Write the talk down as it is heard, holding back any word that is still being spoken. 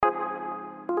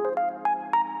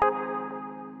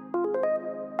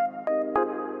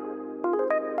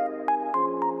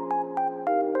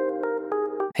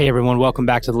Hey everyone, welcome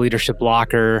back to the Leadership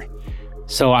Locker.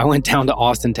 So I went down to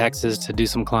Austin, Texas to do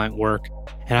some client work,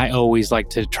 and I always like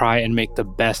to try and make the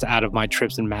best out of my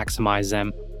trips and maximize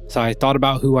them. So I thought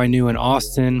about who I knew in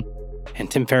Austin,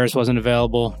 and Tim Ferriss wasn't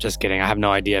available. Just kidding, I have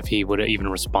no idea if he would have even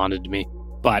responded to me.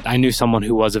 But I knew someone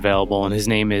who was available, and his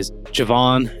name is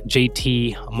JeVon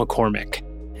JT McCormick.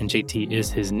 And JT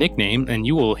is his nickname, and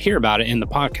you will hear about it in the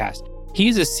podcast.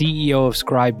 He's a CEO of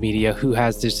Scribe Media who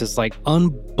has this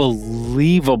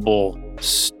unbelievable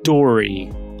story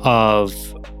of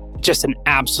just an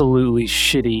absolutely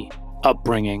shitty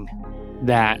upbringing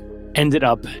that ended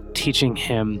up teaching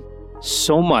him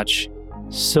so much,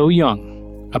 so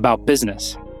young, about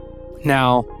business.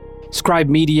 Now, Scribe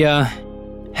Media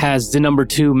has the number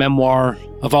 2 memoir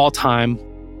of all time,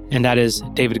 and that is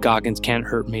David Goggins' Can't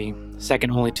Hurt Me,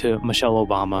 second only to Michelle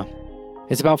Obama.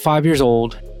 It's about 5 years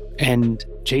old, and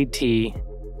JT,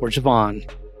 or JeVon,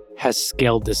 has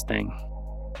scaled this thing.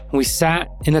 We sat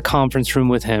in a conference room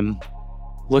with him,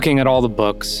 looking at all the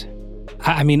books.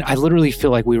 I literally feel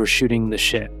like we were shooting the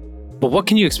shit. But what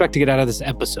can you expect to get out of this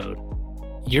episode?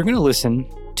 You're going to listen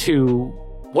to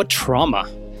what trauma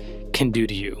can do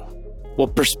to you,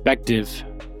 what perspective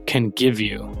can give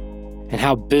you, and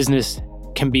how business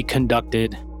can be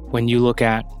conducted when you look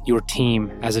at your team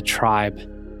as a tribe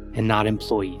and not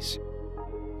employees.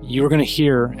 You're going to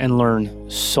hear and learn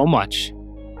so much.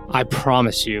 I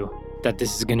promise you that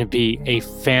this is going to be a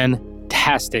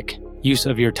fantastic use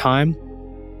of your time.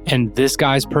 And this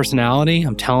guy's personality,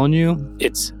 I'm telling you,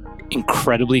 it's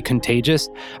incredibly contagious.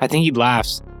 I think he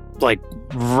laughs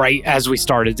right as we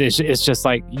started. It's just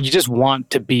like, you just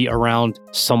want to be around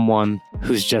someone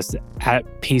who's just at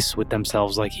peace with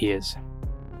themselves like he is.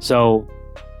 So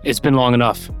it's been long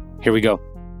enough. Here we go.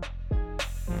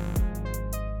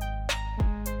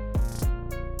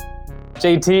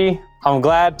 JT, I'm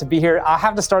glad to be here. I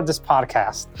have to start this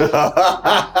podcast.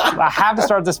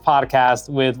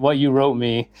 With what you wrote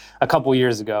me a couple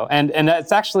years ago. And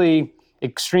it's actually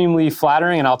extremely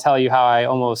flattering, and I'll tell you how I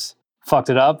almost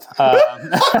fucked it up.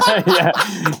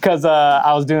 Because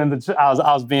I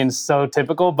was being so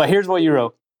typical. But here's what you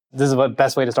wrote. This is the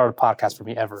best way to start a podcast for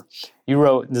me ever. You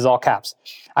wrote, this is all caps,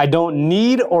 "I don't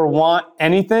need or want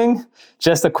anything.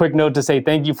 Just a quick note to say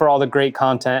thank you for all the great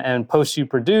content and posts you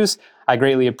produce. I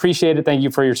greatly appreciate it. Thank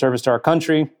you for your service to our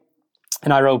country."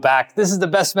 And I wrote back, "This is the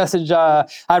best message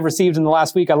I've received in the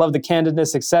last week. I love the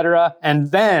candidness, etc." And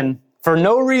then, for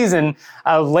no reason,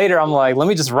 later I'm like, let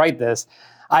me just write this.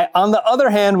 "I, on the other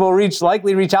hand, will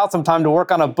likely reach out sometime to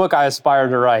work on a book I aspire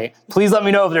to write. Please let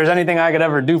me know if there's anything I could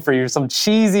ever do for you." Some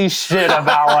cheesy shit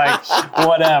about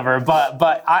whatever.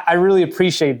 But I really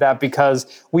appreciate that, because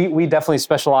we definitely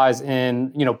specialize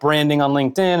in, branding on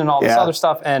LinkedIn and all this other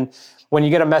stuff. And when you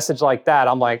get a message like that,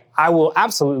 I'm like, I will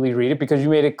absolutely read it, because you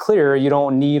made it clear you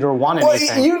don't need or want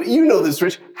anything. You know this,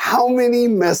 Rich. How many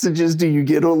messages do you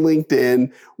get on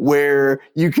LinkedIn where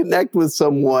you connect with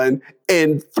someone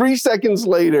and 3 seconds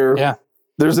later,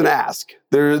 there's an ask,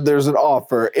 there's an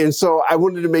offer? And so I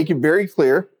wanted to make it very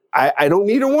clear, I don't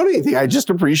need or want anything. I just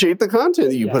appreciate the content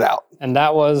that you put out. And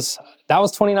that was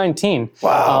 2019.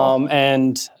 Wow.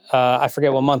 I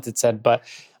forget what month it said, but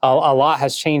a lot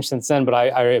has changed since then, but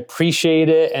I appreciate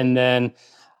it. And then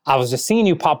I was just seeing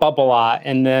you pop up a lot.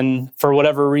 And then for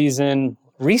whatever reason,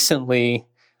 recently,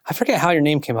 I forget how your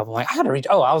name came up. I'm like, I got to reach.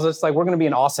 I was just like, we're going to be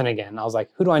in Austin again. I was like,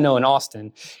 who do I know in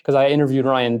Austin? Because I interviewed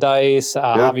Ryan Dice,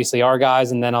 obviously our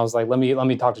guys. And then I was like, let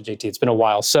me talk to JT. It's been a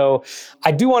while. So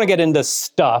I do want to get into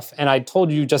stuff. And I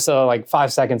told you just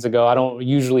 5 seconds ago, I don't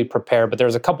usually prepare, but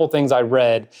there's a couple things I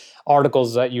read,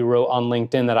 articles that you wrote on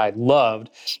LinkedIn that I loved.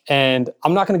 And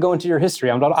I'm not going to go into your history.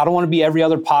 I don't want to be every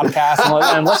other podcast.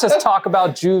 and let's just talk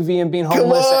about juvie and being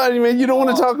homeless. Come on, man. You don't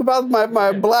want to talk about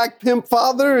my black pimp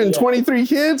father and 23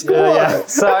 kids? Come on. Yeah.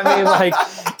 So,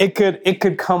 it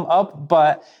could come up,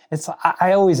 but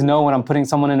I always know when I'm putting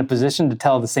someone in a position to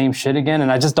tell the same shit again,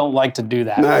 and I just don't like to do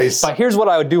that. Nice. But here's what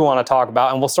I do want to talk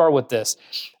about, and we'll start with this.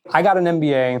 I got an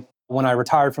MBA when I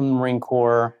retired from the Marine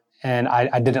Corps, and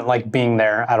I didn't like being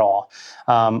there at all.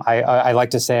 I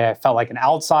like to say I felt like an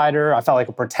outsider. I felt like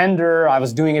a pretender. I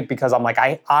was doing it because I'm like,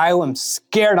 I am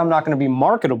scared I'm not going to be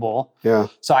marketable. Yeah.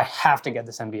 So I have to get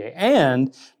this MBA.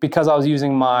 And because I was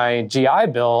using my GI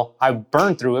Bill, I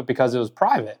burned through it because it was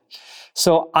private.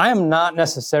 So I am not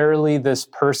necessarily this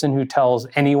person who tells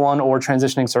anyone or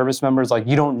transitioning service members,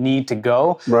 you don't need to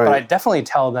go. Right. But I definitely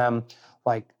tell them,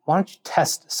 why don't you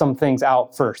test some things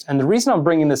out first? And the reason I'm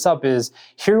bringing this up is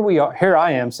here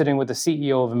I am sitting with the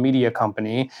CEO of a media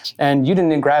company, and you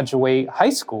didn't graduate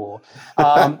high school.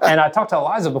 And I talked to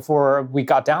Eliza before we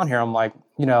got down here. I'm like,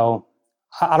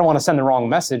 I don't want to send the wrong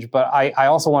message, but I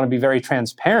also want to be very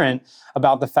transparent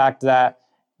about the fact that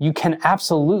you can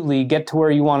absolutely get to where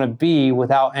you want to be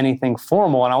without anything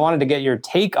formal. And I wanted to get your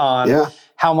take on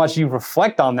how much you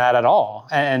reflect on that at all,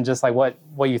 and just like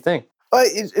what you think.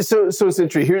 So it's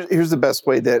interesting. Here's the best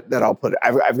way that I'll put it.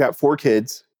 I've got 4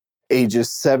 kids,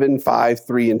 ages 7, 5,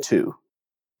 3, and 2.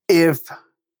 If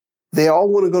they all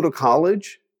want to go to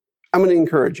college, I'm going to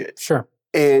encourage it. Sure.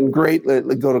 And great,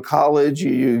 let go to college.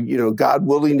 You know, God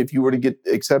willing, if you were to get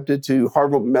accepted to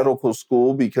Harvard Medical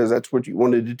School because that's what you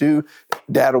wanted to do,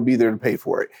 Dad will be there to pay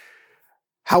for it.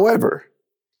 However,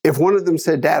 if one of them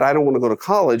said, Dad, I don't want to go to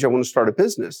college, I want to start a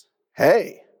business.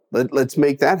 Hey, let's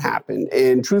make that happen.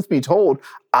 And truth be told,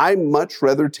 I'd much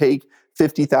rather take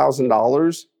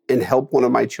 $50,000 and help one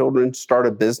of my children start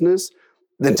a business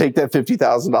than take that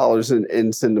 $50,000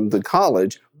 and send them to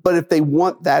college. But if they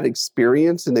want that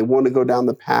experience and they want to go down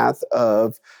the path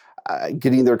of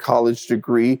getting their college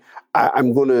degree,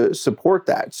 I'm going to support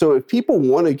that. So if people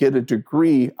want to get a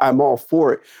degree, I'm all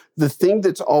for it. The thing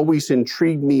that's always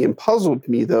intrigued me and puzzled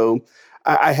me, though,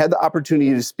 I had the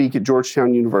opportunity to speak at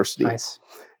Georgetown University. Nice.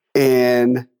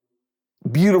 And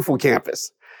beautiful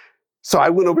campus. So I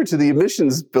went over to the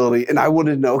admissions building and I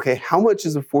wanted to know, okay, how much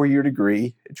is a 4-year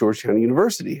degree at Georgetown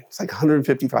University? It's like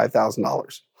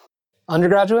 $155,000.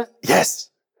 Undergraduate? Yes.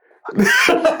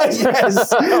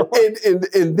 Yes.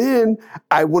 And then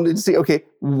I wanted to see, okay,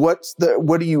 what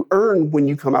do you earn when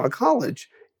you come out of college?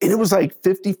 And it was like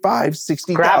 $55,000,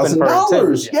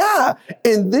 $60,000. Yeah.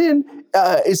 And then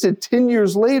it said 10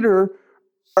 years later,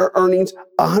 our earnings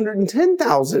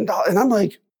 $110,000. And I'm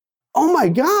like, oh my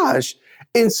gosh.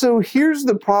 And so here's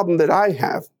the problem that I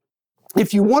have.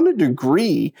 If you want a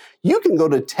degree, you can go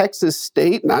to Texas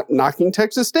State, not knocking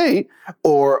Texas State,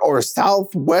 or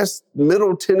Southwest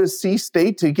Middle Tennessee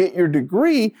State to get your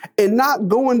degree and not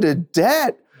go into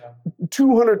debt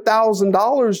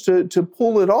 $200,000 to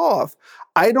pull it off.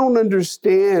 I don't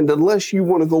understand, unless you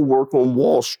want to go work on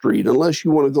Wall Street, unless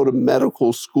you want to go to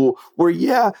medical school,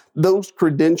 where, those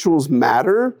credentials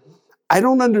matter. I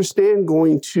don't understand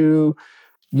going to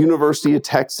University of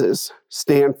Texas,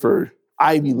 Stanford,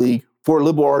 Ivy League for a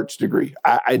liberal arts degree.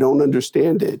 I don't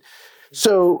understand it.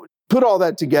 So put all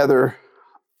that together,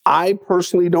 I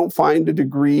personally don't find a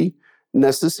degree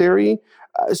necessary.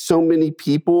 So many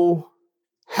people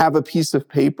have a piece of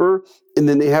paper and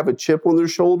then they have a chip on their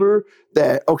shoulder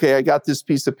that, okay, I got this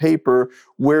piece of paper.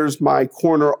 Where's my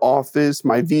corner office,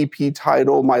 my VP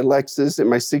title, my Lexus, and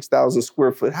my 6,000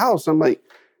 square foot house? I'm like,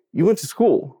 you went to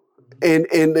school. And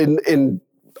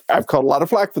I've caught a lot of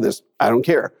flack for this. I don't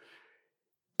care.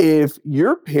 If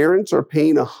your parents are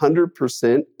paying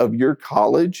 100% of your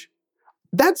college,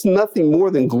 that's nothing more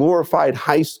than glorified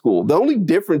high school. The only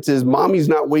difference is mommy's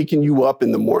not waking you up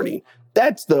in the morning.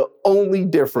 That's the only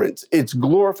difference. It's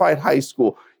glorified high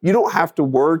school. You don't have to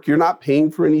work. You're not paying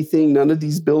for anything. None of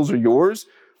these bills are yours.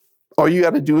 All you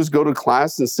got to do is go to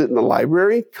class and sit in the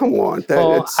library. Come on.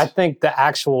 I think the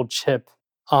actual chip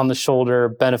on the shoulder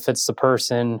benefits the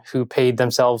person who paid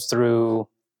themselves through,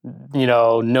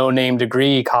 no-name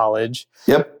degree college.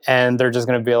 Yep. And they're just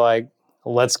going to be like,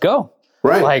 let's go.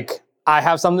 Right. Like, I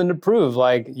have something to prove.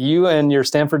 Like, you and your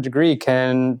Stanford degree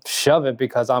can shove it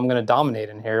because I'm going to dominate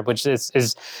in here, which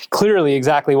is clearly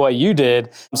exactly what you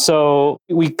did. So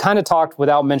we kind of talked,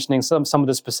 without mentioning some of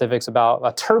the specifics, about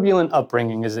a turbulent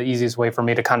upbringing is the easiest way for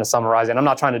me to kind of summarize it. I'm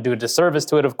not trying to do a disservice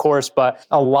to it, of course, but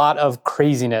a lot of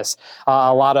craziness,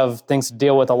 a lot of things to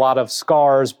deal with, a lot of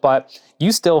scars, but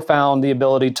you still found the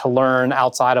ability to learn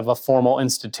outside of a formal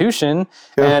institution.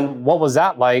 Yeah. And what was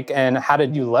that like? And how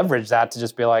did you leverage that to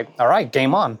just be like, all right,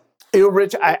 game on?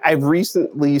 Rich, I've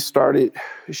recently started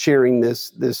sharing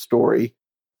this story.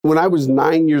 When I was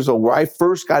 9 years old, where I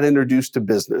first got introduced to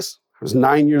business, I was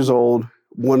 9 years old,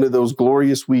 one of those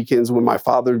glorious weekends when my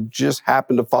father just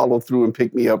happened to follow through and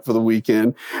pick me up for the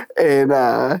weekend.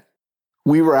 And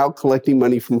we were out collecting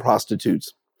money from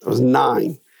prostitutes. I was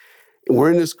 9. And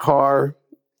we're in this car,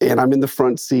 and I'm in the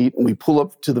front seat, and we pull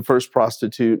up to the first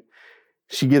prostitute.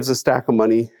 She gives a stack of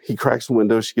money. He cracks the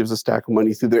window. She gives a stack of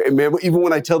money through there. And man, even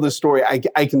when I tell this story,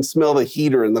 I can smell the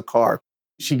heater in the car.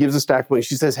 She gives a stack of money.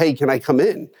 She says, hey, can I come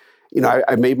in?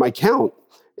 I made my count.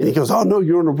 And he goes, oh, no,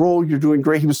 you're on a roll. You're doing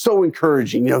great. He was so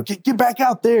encouraging. Get back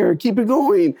out there. Keep it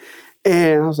going.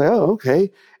 And I was like, oh, okay.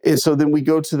 And so then we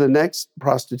go to the next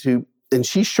prostitute, and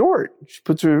she's short. She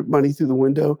puts her money through the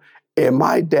window. And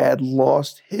my dad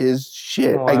lost his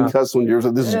shit. Oh, wow. I can cuss on yours.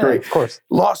 This is great. Of course.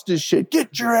 Lost his shit.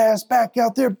 Get your ass back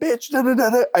out there, bitch. Da, da, da,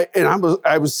 da. And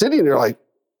I was sitting there like,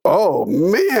 oh,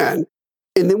 man.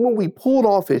 And then when we pulled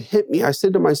off, it hit me. I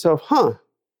said to myself,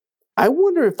 I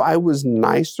wonder if I was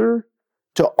nicer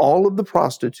to all of the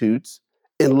prostitutes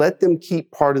and let them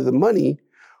keep part of the money,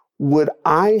 would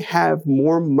I have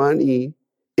more money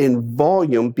in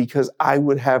volume because I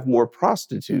would have more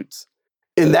prostitutes?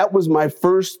 And that was my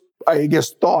first, I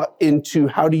guess, thought into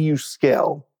how do you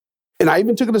scale? And I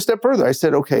even took it a step further. I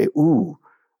said, okay, I'm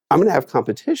going to have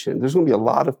competition. There's going to be a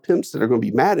lot of pimps that are going to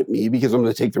be mad at me because I'm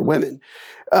going to take their women.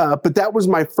 But that was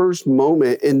my first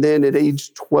moment. And then at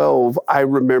age 12, I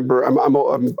remember,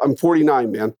 I'm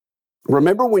 49, man.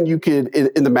 Remember when you could,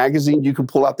 in the magazine, you could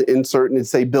pull out the insert and it'd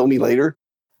say, bill me later?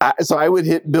 So I would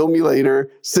hit bill me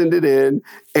later, send it in,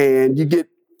 and you get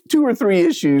 2 or 3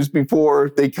 issues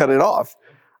before they cut it off.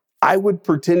 I would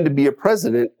pretend to be a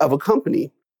president of a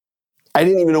company. I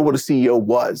didn't even know what a CEO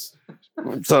was.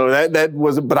 So that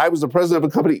wasn't, but I was the president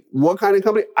of a company. What kind of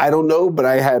company? I don't know, but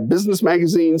I had business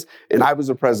magazines and I was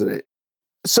a president.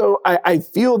 So I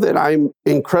feel that I'm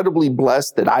incredibly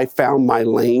blessed that I found my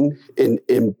lane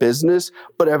in business,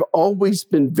 but I've always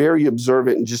been very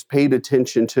observant and just paid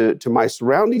attention to my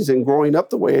surroundings. And growing up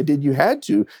the way I did, you had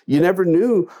to. You never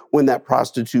knew when that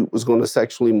prostitute was going to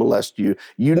sexually molest you.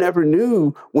 You never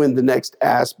knew when the next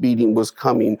ass beating was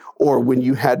coming or when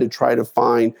you had to try to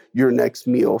find your next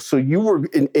meal. So you were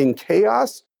in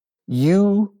chaos.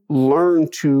 You learn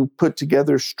to put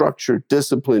together structure,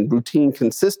 discipline, routine,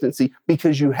 consistency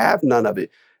because you have none of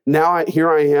it. Now here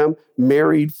I am,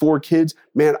 married, 4 kids.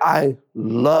 Man, I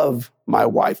love my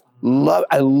wife.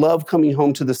 I love coming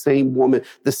home to the same woman,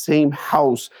 the same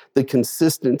house, the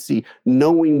consistency,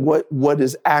 knowing what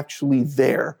is actually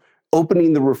there.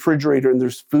 Opening the refrigerator and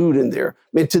there's food in there.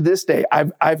 Man, to this day,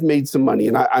 I've made some money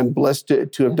and I'm blessed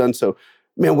to have done so.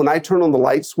 Man, when I turn on the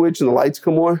light switch and the lights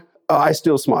come on, I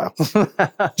still smile.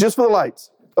 Just for the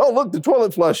lights. Oh, look, the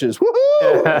toilet flushes.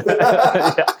 Woohoo!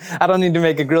 Yeah. I don't need to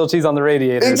make a grilled cheese on the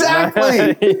radiator.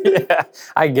 Exactly. Yeah,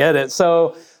 I get it.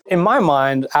 So in my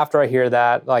mind, after I hear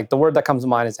that, like the word that comes to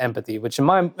mind is empathy, which in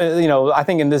my, I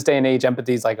think in this day and age,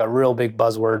 empathy is like a real big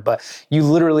buzzword, but you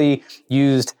literally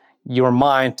used your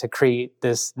mind to create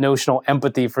this notional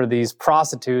empathy for these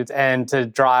prostitutes and to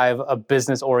drive a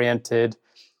business-oriented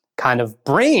kind of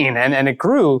brain, and it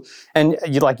grew. And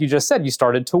like you just said, you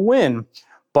started to win,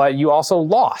 but you also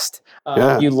lost.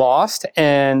 You lost,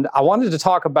 and I wanted to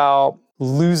talk about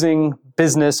losing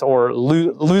business or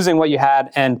losing what you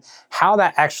had and how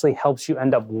that actually helps you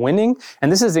end up winning.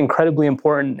 And this is incredibly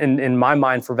important in my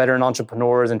mind for veteran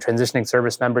entrepreneurs and transitioning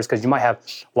service members, because you might have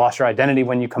lost your identity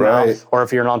when you come out, or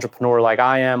if you're an entrepreneur like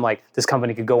I am, like this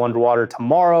company could go underwater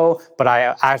tomorrow, but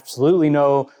I absolutely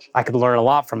know I could learn a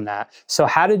lot from that. So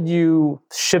how did you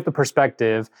shift the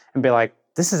perspective and be like,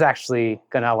 this is actually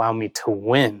going to allow me to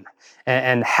win?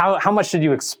 And how much did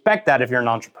you expect that if you're an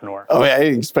entrepreneur? Oh, yeah, I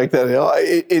didn't expect that at all.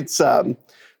 It's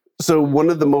so one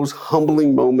of the most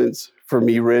humbling moments for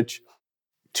me, Rich,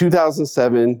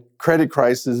 2007, credit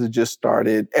crisis had just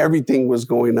started. Everything was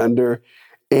going under.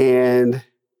 And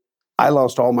I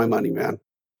lost all my money, man.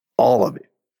 All of it.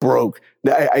 Broke.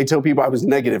 I tell people I was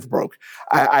negative broke.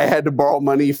 I had to borrow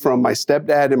money from my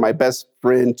stepdad and my best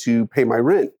friend to pay my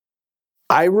rent.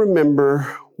 I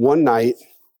remember one night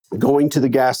going to the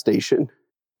gas station,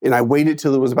 and I waited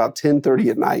till it was about 10:30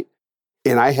 at night,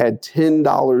 and I had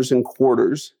 $10 in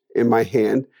quarters in my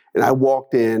hand, and I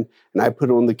walked in, and I put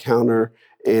it on the counter,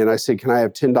 and I said, can I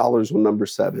have $10 on number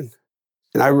 7?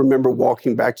 And I remember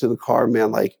walking back to the car,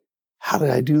 man, like, how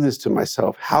did I do this to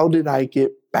myself? How did I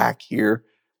get back here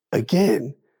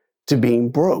again to being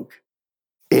broke?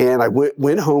 And I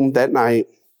went home that night,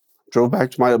 drove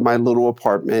back to my little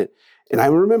apartment, and I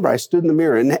remember I stood in the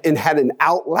mirror and had an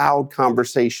out loud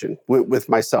conversation with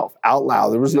myself, out loud.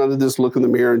 There was none of this look in the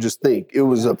mirror and just think. It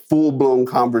was a full-blown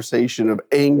conversation of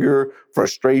anger,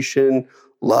 frustration,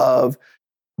 love.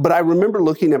 But I remember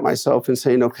looking at myself and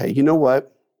saying, okay, you know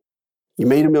what? You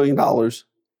made $1 million.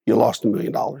 You lost $1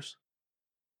 million.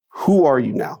 Who are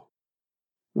you now?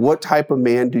 What type of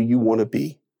man do you want to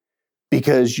be?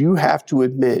 Because you have to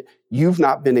admit, you've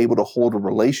not been able to hold a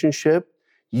relationship.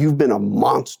 You've been a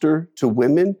monster to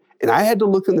women. And I had to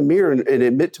look in the mirror and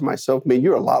admit to myself, man,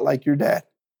 you're a lot like your dad.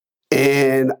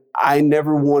 And I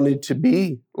never wanted to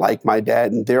be like my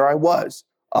dad. And there I was,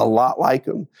 a lot like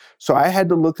him. So I had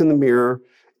to look in the mirror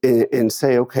and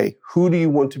say, okay, who do you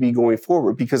want to be going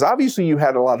forward? Because obviously you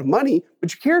had a lot of money,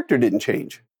 but your character didn't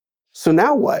change. So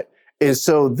now what? And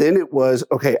so then it was,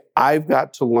 okay, I've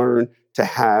got to learn to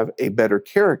have a better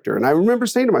character. And I remember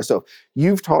saying to myself,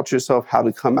 you've taught yourself how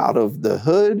to come out of the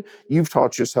hood. You've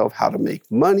taught yourself how to make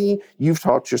money. You've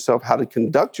taught yourself how to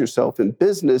conduct yourself in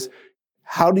business.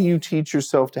 How do you teach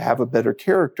yourself to have a better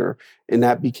character? And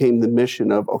that became the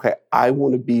mission of, okay, I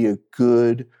want to be a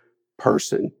good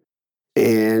person.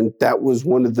 And that was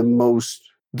one of the most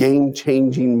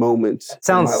game-changing moments. It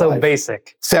sounds so life.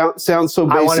 Basic. Sounds so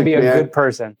basic. I want to be a good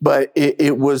person. But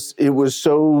it was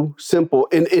so simple.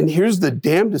 And here's the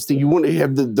damnedest thing. You want to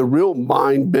have the real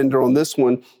mind bender on this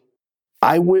one.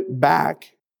 I went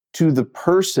back to the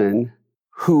person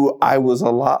who I was a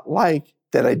lot like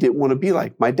that I didn't want to be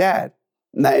like, my dad.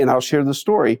 And I'll share the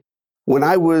story. When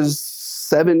I was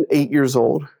 7, 8 years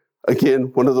old,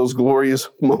 again, one of those glorious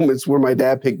moments where my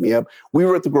dad picked me up, we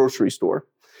were at the grocery store.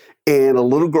 And a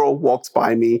little girl walks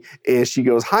by me and she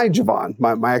goes, "Hi, JeVon."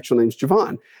 My actual name's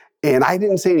JeVon. And I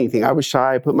didn't say anything. I was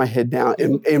shy. I put my head down.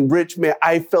 And Rich, man,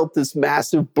 I felt this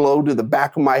massive blow to the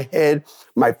back of my head.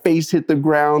 My face hit the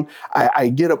ground. I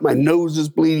get up, my nose is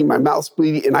bleeding, my mouth's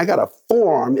bleeding, and I got a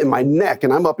forearm in my neck,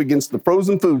 and I'm up against the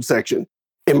frozen food section.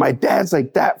 And my dad's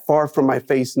like that far from my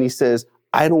face, and he says,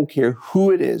 "I don't care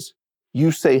who it is.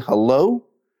 You say hello,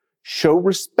 show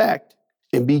respect,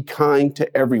 and be kind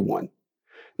to everyone."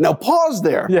 Now pause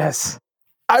there. Yes.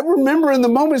 I remember in the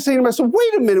moment saying to myself,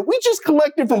 wait a minute, we just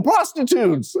collected from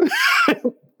prostitutes.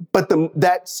 But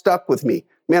that stuck with me.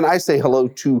 Man, I say hello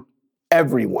to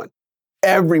everyone.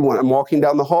 Everyone. I'm walking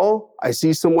down the hall. I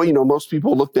see someone, most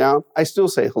people look down. I still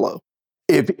say hello.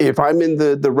 If I'm in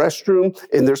the restroom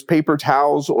and there's paper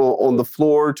towels on the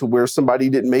floor to where somebody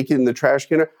didn't make it in the trash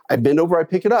can, I bend over, I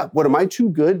pick it up. What, am I too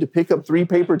good to pick up 3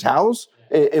 paper towels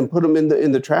and put them in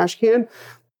the trash can?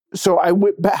 So I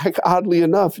went back, oddly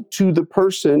enough, to the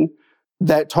person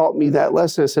that taught me that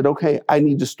lesson. I said, okay, I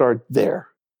need to start there.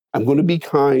 I'm going to be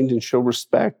kind and show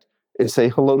respect and say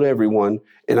hello to everyone.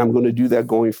 And I'm going to do that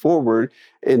going forward.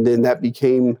 And then that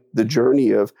became the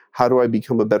journey of how do I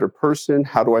become a better person?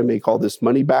 How do I make all this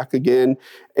money back again?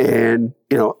 And,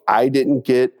 I didn't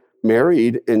get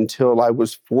married until I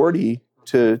was 40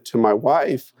 to my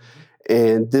wife.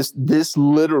 And this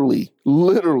literally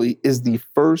is the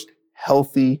first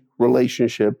healthy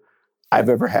relationship I've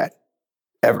ever had,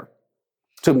 ever.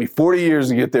 Took me 40 years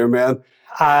to get there, man.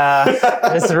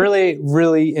 It's really,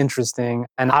 really interesting.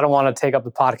 And I don't want to take up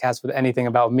the podcast with anything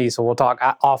about me, so we'll talk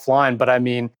offline. But I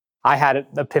mean, I had an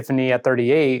epiphany at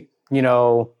 38,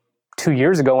 2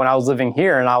 years ago when I was living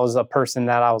here, and I was a person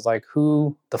that I was like,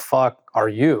 who the fuck are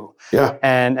you? Yeah.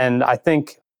 And I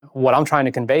think what I'm trying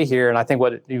to convey here, and I think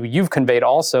what you've conveyed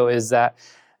also, is that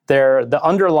the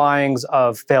underlyings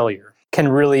of failure can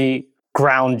really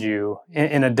ground you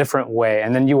in a different way.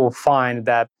 And then you will find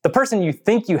that the person you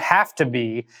think you have to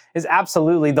be is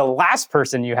absolutely the last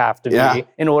person you have to be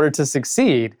in order to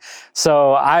succeed.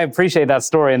 So I appreciate that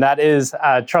story. And that is,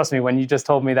 trust me, when you just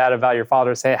told me that about your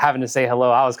father having to say hello,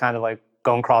 I was kind of like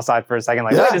going cross-eyed for a second,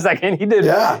 like, wait a second, he did.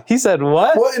 Yeah. He said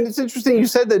what? Well, and it's interesting you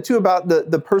said that too about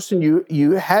the person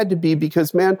you had to be,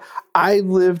 because man, I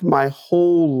lived my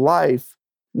whole life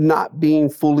not being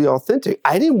fully authentic.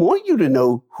 I didn't want you to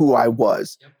know who I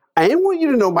was. Yep. I didn't want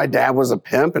you to know my dad was a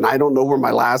pimp and I don't know where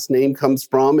my last name comes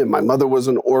from and my mother was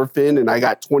an orphan and I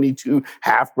got 22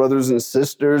 half brothers and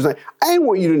sisters. I didn't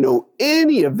want you to know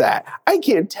any of that. I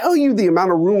can't tell you the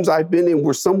amount of rooms I've been in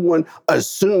where someone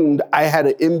assumed I had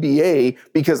an MBA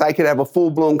because I could have a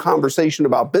full-blown conversation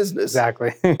about business.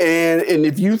 Exactly. and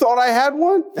if you thought I had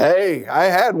one, hey, I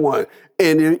had one.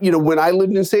 And, when I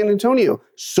lived in San Antonio,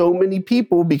 so many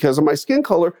people, because of my skin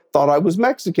color, thought I was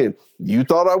Mexican. You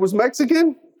thought I was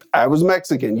Mexican? I was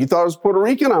Mexican. You thought I was Puerto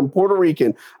Rican? I'm Puerto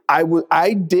Rican.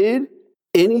 I did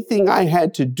anything I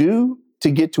had to do to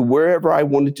get to wherever I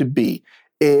wanted to be.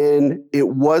 And it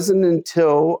wasn't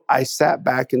until I sat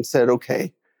back and said,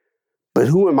 okay, but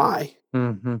who am I?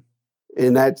 Mm-hmm.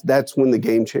 And that's when the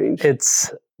game changed.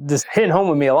 It's just hitting home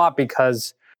with me a lot,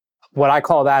 because what I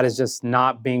call that is just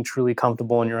not being truly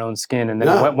comfortable in your own skin. And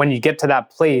then when you get to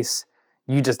that place,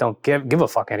 you just don't give a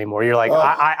fuck anymore. You're like,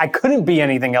 I couldn't be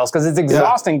anything else, because it's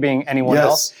exhausting being anyone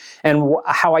else. And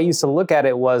how I used to look at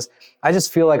it was, I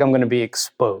just feel like I'm going to be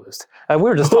exposed. We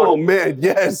were just talking. Oh man,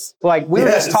 yes. Like we were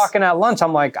just talking at lunch.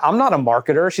 I'm like, I'm not a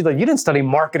marketer. She's like, you didn't study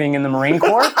marketing in the Marine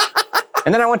Corps.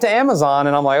 And then I went to Amazon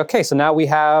and I'm like, okay, so now we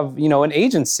have, an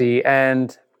agency,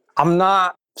 and I'm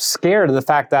not scared of the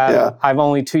fact that I'm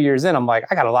only 2 years in. I'm like,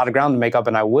 I got a lot of ground to make up,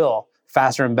 and I will,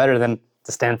 faster and better than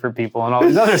the Stanford people and all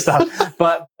these other stuff.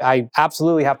 But I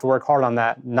absolutely have to work hard on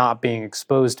that not being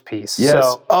exposed piece. Yes.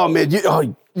 So, oh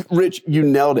man, Rich, you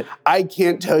nailed it. I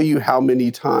can't tell you how many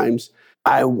times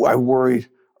I worried,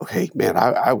 okay, man,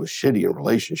 I was shitty in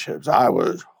relationships. I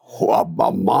was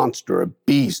a monster, a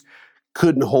beast,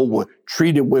 couldn't hold one,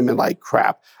 treated women like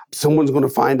crap. Someone's going to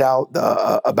find out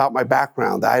about my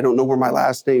background. I don't know where my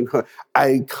last name comes.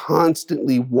 I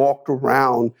constantly walked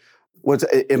around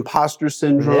imposter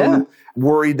syndrome,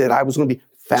 worried that I was going to be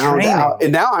found out.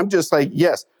 And now I'm just like,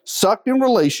 yes, sucked in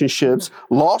relationships,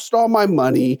 lost all my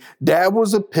money. Dad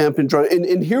was a pimp and drunk.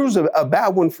 And here's a bad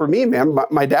one for me, man.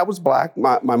 My dad was black.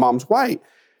 My mom's white.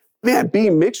 Man,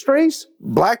 being mixed race,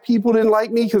 black people didn't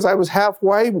like me because I was half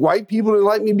white. White people didn't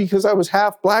like me because I was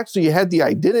half black. So you had the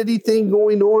identity thing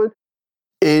going on.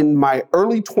 In my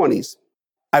early 20s,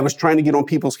 I was trying to get on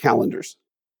people's calendars.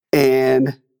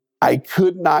 And I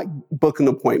could not book an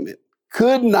appointment.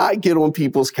 Could not get on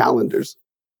people's calendars.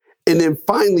 And then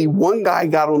finally, one guy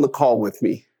got on the call with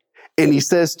me. And he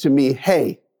says to me,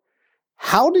 hey,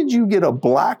 how did you get a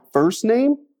black first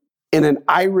name and an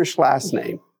Irish last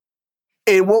name?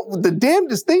 And what the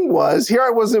damnedest thing was, here I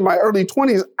was in my early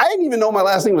 20s, I didn't even know my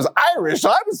last name was Irish.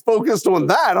 So I was focused on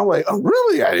that. I'm like, oh,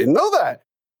 really? I didn't know that.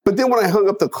 But then when I hung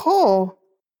up the call,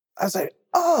 I was like,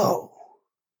 oh,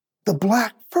 the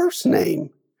black first name.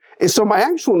 And so my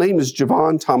actual name is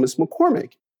JeVon Thomas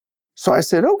McCormick. So I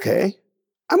said, okay,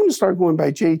 I'm going to start going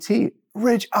by JT.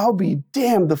 Rich, I'll be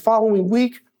damned. The following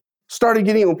week, started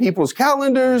getting on people's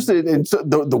calendars, and so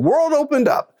the world opened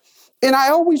up. And I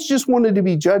always just wanted to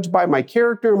be judged by my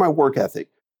character and my work ethic.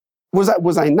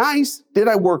 Was I nice? Did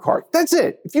I work hard? That's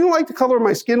it. If you don't like the color of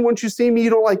my skin once you see me, you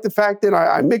don't like the fact that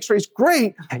I'm mixed race,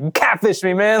 great. Catfish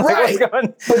me, man. Right. Like, what's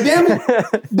going? But damn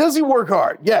it, does he work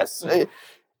hard? Yes.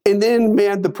 And then,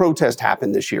 man, the protest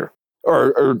happened this year,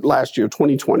 or last year,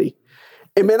 2020.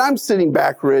 And man, I'm sitting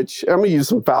back, Rich. I'm going to use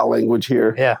some foul language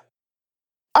here. Yeah.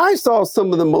 I saw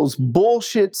some of the most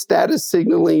bullshit status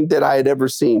signaling that I had ever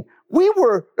seen. We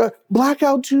were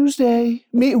Blackout Tuesday,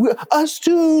 us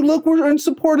too. Look, we're in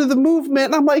support of the movement.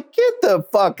 And I'm like, get the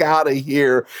fuck out of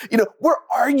here. You know, we're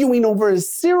arguing over a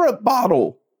syrup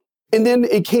bottle. And then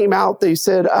it came out, they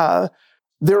said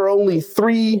there are only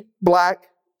 3 black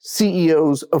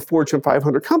CEOs of Fortune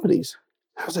 500 companies.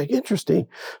 I was like, interesting.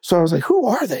 So I was like, who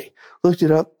are they? Looked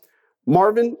it up.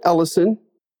 Marvin Ellison,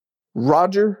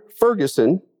 Roger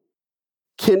Ferguson,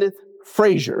 Kenneth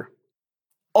Frazier.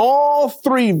 All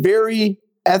 3 very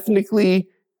ethnically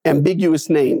ambiguous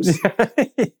names. Yeah.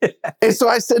 And so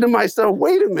I said to myself,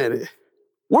 wait a minute,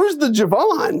 where's the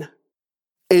JeVon?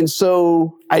 And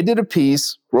so I did a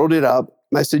piece, wrote it up,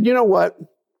 and I said, you know what?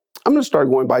 I'm going to start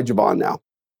going by JeVon now.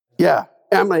 Yeah.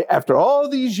 And I'm like, after all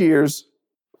these years,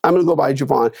 I'm going to go by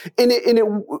JeVon. And it,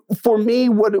 for me,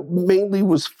 what it mainly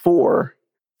was for,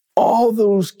 all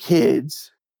those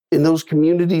kids in those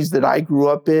communities that I grew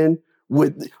up in,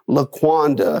 with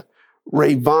LaQuanda,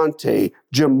 Rayvante,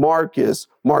 Jamarcus,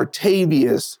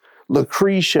 Martavius,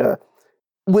 Lucretia,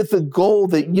 with the goal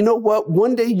that, you know what,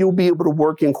 one day you'll be able to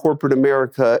work in corporate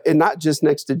America, and not just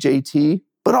next to JT,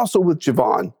 but also with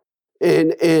JeVon.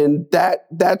 And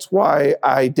that's why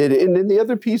I did it. And then the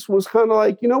other piece was kind of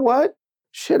like, you know what?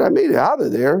 Shit, I made it out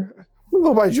of there. I'm going to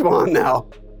go by JeVon now.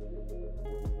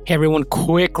 Hey everyone,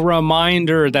 quick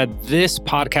reminder that this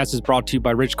podcast is brought to you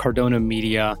by Rich Cardona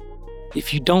Media.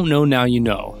 If you don't know, now you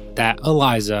know that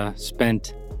Eliza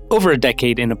spent over a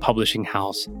decade in a publishing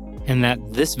house, and that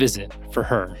this visit for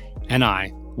her and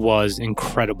I was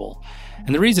incredible.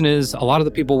 And the reason is, a lot of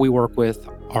the people we work with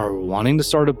are wanting to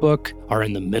start a book, are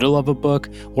in the middle of a book,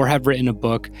 or have written a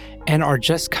book, and are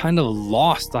just kind of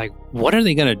lost. Like, what are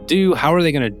they going to do? How are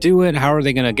they going to do it? How are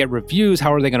they going to get reviews?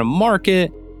 How are they going to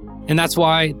market? And that's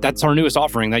why that's our newest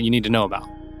offering that you need to know about.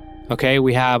 Okay,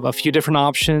 we have a few different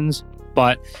options.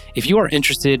 But if you are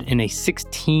interested in a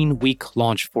 16-week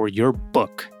launch for your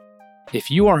book,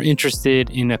 if you are interested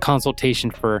in a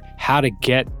consultation for how to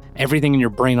get everything in your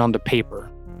brain onto paper,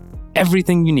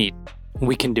 everything you need,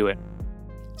 we can do it.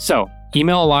 So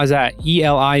email Eliza at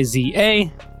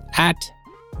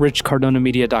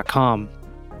eliza@richcardonamedia.com.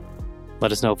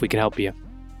 Let us know if we can help you.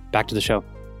 Back to the show.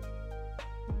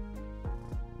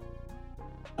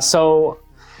 So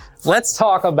let's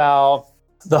talk about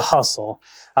the hustle.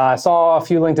 I saw a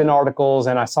few LinkedIn articles,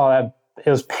 and I saw that it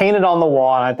was painted on the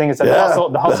wall, and I think it said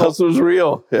the hustle is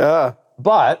real. Yeah.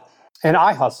 But, and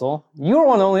I hustle, you're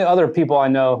one of the only other people I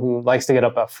know who likes to get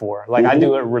up at 4. Like, I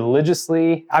do it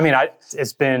religiously. I mean,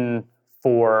 it's been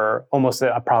for almost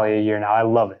probably a year now. I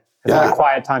love it. It's like a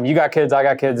quiet time. You got kids, I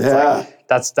got kids. It's like,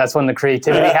 that's when the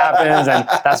creativity happens, and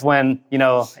that's when, you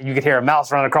know, you could hear a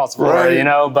mouse run across the floor, you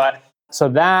know, but so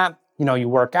that, you know, you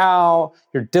work out,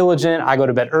 you're diligent, I go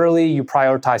to bed early, you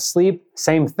prioritize sleep,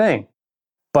 same thing.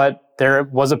 But there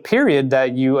was a period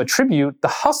that you attribute the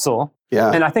hustle.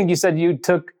 Yeah. And I think you said you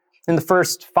took, in the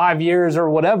first 5 years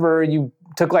or whatever, you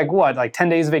took like 10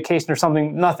 days of vacation or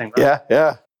something, nothing, right?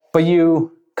 Yeah. But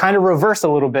you kind of reversed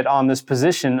a little bit on this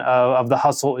position of the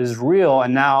hustle is real.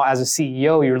 And now as a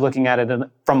CEO, you're looking at it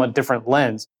from a different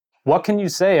lens. What can you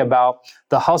say about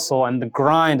the hustle and the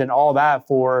grind and all that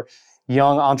for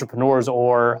young entrepreneurs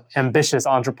or ambitious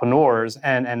entrepreneurs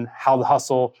and how the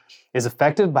hustle is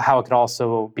effective, but how it could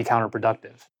also be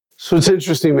counterproductive? So it's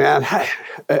interesting, man.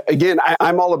 Again,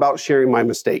 I'm all about sharing my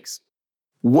mistakes.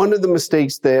 One of the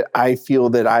mistakes that I feel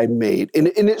that I made, and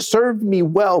it served me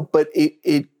well, but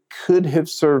it could have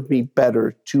served me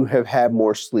better to have had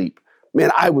more sleep.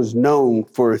 Man, I was known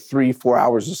for 3-4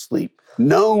 hours of sleep,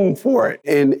 known for it,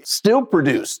 and still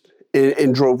produced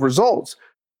and drove results.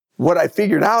 What I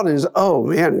figured out is, oh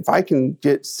man, if I can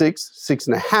get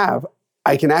 6.5,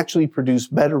 I can actually produce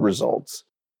better results.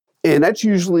 And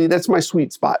that's my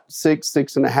sweet spot,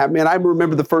 6.5. Man, I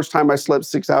remember the first time I slept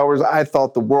 6 hours, I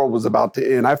thought the world was about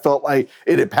to end. I felt like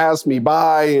it had passed me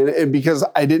by, and because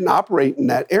I didn't operate in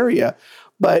that area.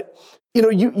 But,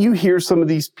 you hear some of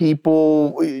these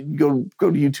people, go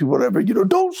to YouTube, whatever,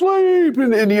 don't sleep.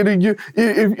 And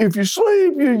if you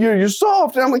sleep, you're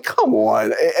soft. And I'm like, come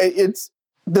on. It's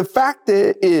the fact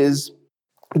that is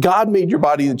God made your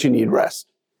body that you need rest.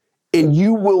 And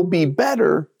you will be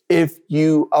better if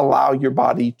you allow your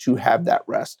body to have that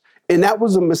rest. And that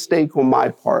was a mistake on my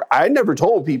part. I never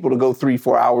told people to go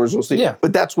 3-4 hours on sleep,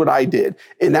 but that's what I did.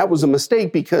 And that was a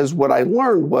mistake because what I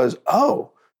learned was,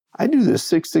 I do this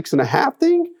 6.5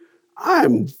 thing.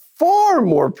 I'm far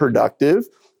more productive.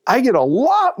 I get a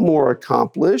lot more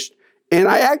accomplished, and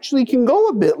I actually can go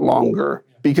a bit longer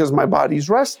because my body's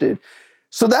rested.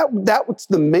 So that was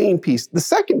the main piece. The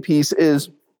second piece is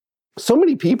so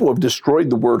many people have destroyed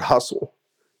the word hustle.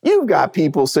 You've got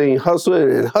people saying hustle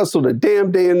and hustle a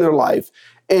damn day in their life.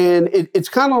 And it's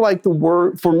kind of like the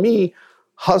word, for me,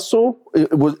 hustle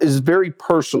is very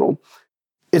personal.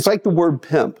 It's like the word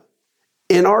pimp.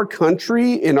 In our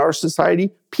country, in our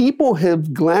society, people have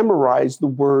glamorized the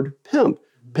word pimp.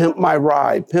 Pimp my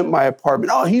ride, pimp my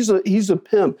apartment. Oh, he's a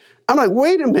pimp. I'm like,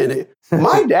 wait a minute.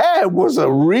 My dad was a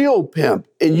real pimp.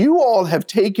 And you all have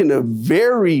taken a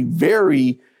very,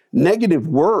 very negative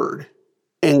word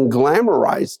and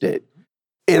glamorized it.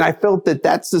 And I felt that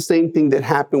that's the same thing that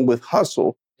happened with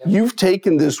hustle. You've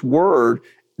taken this word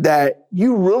that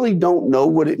you really don't know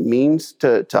what it means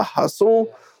to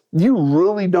hustle. You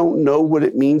really don't know what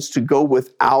it means to go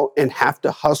without and have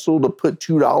to hustle to put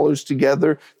 $2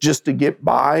 together just to get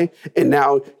by. And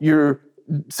now you're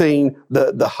saying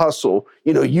the hustle.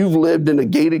 You've lived in a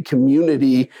gated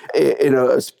community in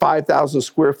a 5,000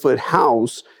 square foot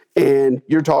house, and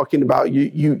you're talking about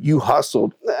you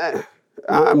hustled.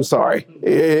 I'm sorry.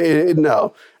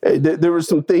 No, there were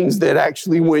some things that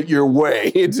actually went your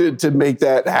way to make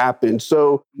that happen.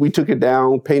 So we took it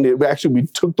down, painted. Actually, we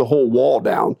took the whole wall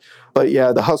down. But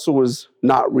yeah, the hustle was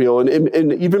not real.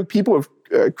 And even people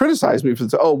have criticized me for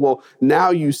saying, oh, well, now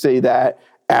you say that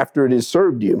after it has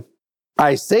served you.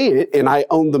 I say it and I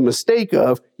own the mistake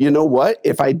of, you know what?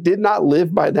 If I did not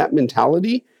live by that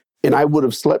mentality and I would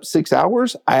have slept 6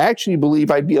 hours, I actually believe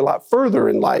I'd be a lot further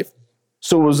in life.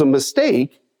 So it was a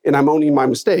mistake, and I'm owning my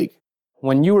mistake.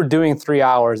 When you were doing 3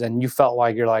 hours and you felt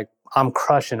like you're like, I'm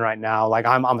crushing right now, like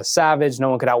I'm a savage, no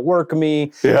one could outwork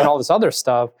me, and all this other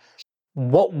stuff,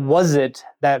 what was it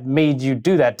that made you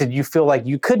do that? Did you feel like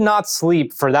you could not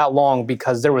sleep for that long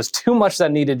because there was too much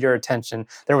that needed your attention?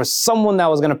 There was someone that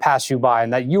was going to pass you by,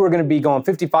 and that you were going to be going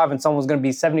 55 and someone was going to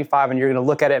be 75, and you're going to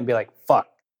look at it and be like, fuck.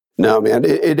 No, man,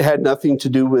 it had nothing to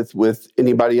do with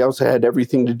anybody else. It had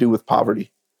everything to do with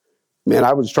poverty. Man,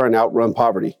 I was trying to outrun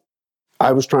poverty.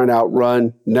 I was trying to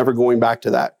outrun never going back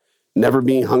to that, never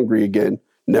being hungry again,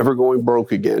 never going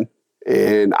broke again.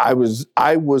 And I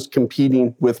was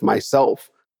competing with myself,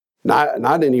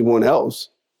 not anyone else.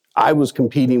 I was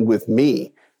competing with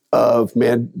me of,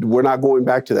 man, we're not going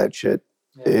back to that shit.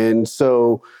 Yeah. And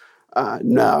so,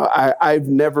 no, I've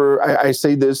never, I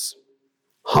say this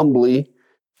humbly,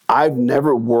 I've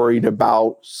never worried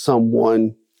about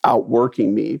someone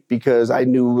outworking me because I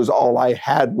knew it was all I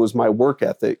had was my work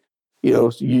ethic.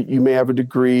 You may have a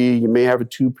degree, you may have a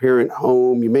 2-parent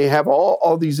home, you may have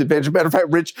all these advantages. Matter of fact,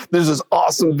 Rich, there's this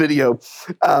awesome video.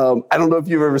 I don't know if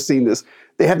you've ever seen this.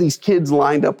 They have these kids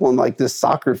lined up on like this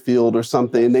soccer field or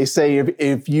something. And they say,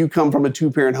 if you come from a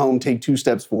 2-parent home, take 2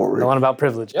 steps forward. The one about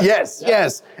privilege. Yep.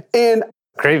 Yes. And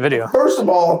great video. First of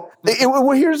all,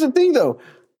 well, here's the thing though.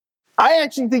 I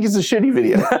actually think it's a shitty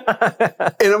video.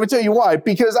 And I'm going to tell you why.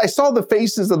 Because I saw the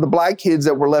faces of the black kids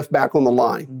that were left back on the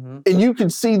line. Mm-hmm. And you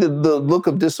could see the look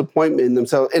of disappointment in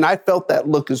themselves. And I felt that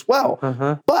look as well.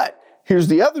 Uh-huh. But here's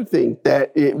the other thing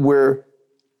where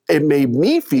it made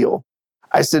me feel.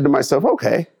 I said to myself,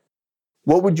 okay,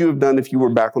 what would you have done if you were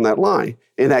back on that line?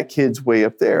 And that kid's way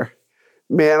up there.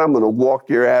 Man, I'm going to walk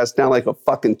your ass down like a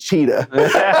fucking cheetah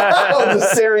on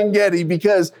the Serengeti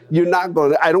because you're not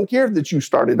going to, I don't care that you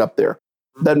started up there.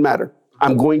 Doesn't matter.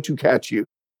 I'm going to catch you.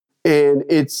 And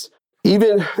it's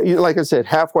even, like I said,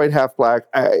 half white, half black.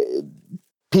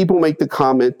 People make the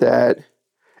comment that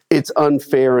it's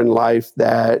unfair in life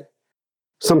that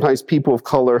sometimes people of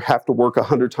color have to work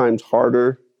 100 times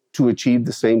harder to achieve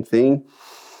the same thing.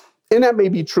 And that may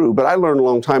be true, but I learned a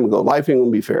long time ago, life ain't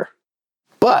gonna be fair.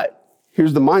 But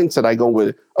here's the mindset I go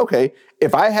with. Okay,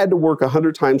 if I had to work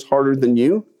 100 times harder than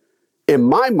you, in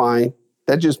my mind,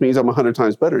 that just means I'm 100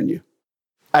 times better than you.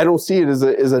 I don't see it as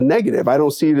a negative. I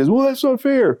don't see it as, well, that's not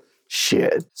fair.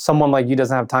 Shit. Someone like you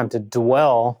doesn't have time to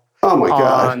dwell oh my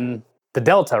God. on the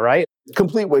delta, right?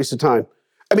 Complete waste of time.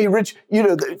 I mean, Rich,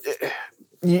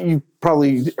 you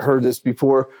probably heard this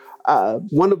before.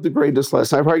 One of the greatest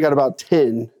lessons, I probably got about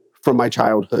 10 from my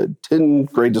childhood, 10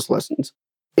 greatest lessons.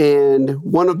 And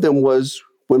one of them was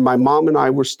when my mom and I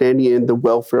were standing in the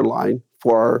welfare line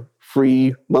for our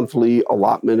free monthly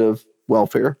allotment of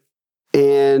welfare.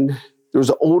 And there was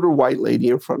an older white lady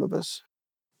in front of us.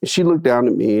 And she looked down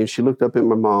at me and she looked up at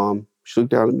my mom. She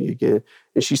looked down at me again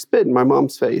and she spit in my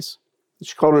mom's face.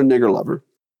 She called her a nigger lover.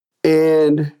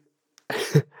 And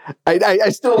I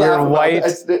still laugh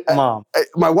about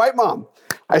my white mom.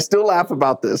 I still laugh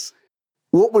about this.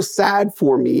 What was sad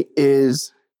for me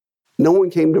is no one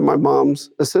came to my mom's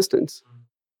assistance.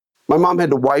 My mom had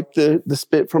to wipe the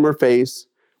spit from her face,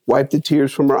 wipe the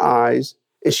tears from her eyes,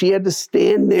 and she had to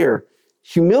stand there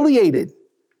humiliated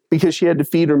because she had to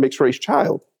feed her mixed-race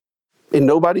child. And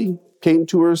nobody came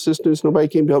to her assistance. Nobody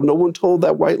came to help. No one told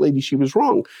that white lady she was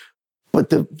wrong. But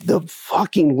the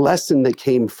fucking lesson that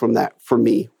came from that for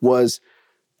me was,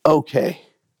 okay,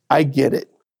 I get it.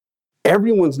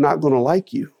 Everyone's not going to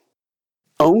like you.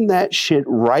 Own that shit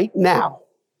right now.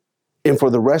 And for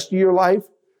the rest of your life,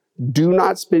 do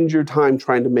not spend your time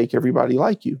trying to make everybody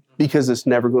like you because it's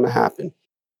never going to happen.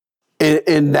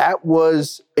 And that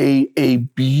was a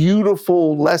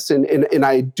beautiful lesson. And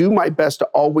I do my best to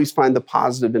always find the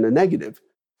positive in a negative.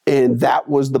 And that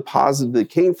was the positive that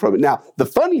came from it. Now, the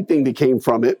funny thing that came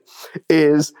from it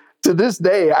is to this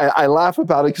day, I laugh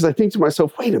about it because I think to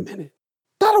myself, wait a minute.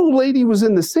 That old lady was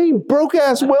in the same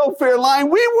broke-ass welfare line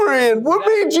we were in. What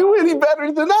made you any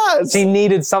better than us? She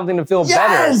needed something to feel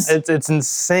better. It's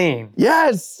insane.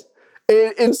 Yes.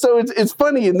 And so it's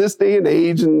funny in this day and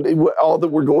age and all that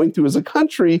we're going through as a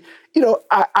country,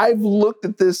 I've looked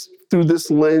at this through this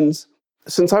lens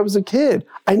since I was a kid.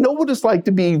 I know what it's like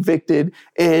to be evicted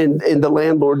and the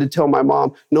landlord to tell my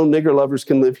mom, no nigger lovers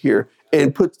can live here,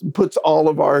 and puts all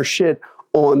of our shit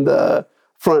on the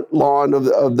front lawn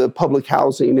of the public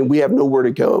housing and we have nowhere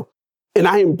to go. And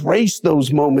I embrace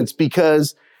those moments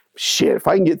because, shit, if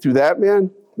I can get through that,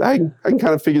 man, I can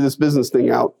kind of figure this business thing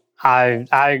out. I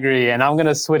agree. And I'm going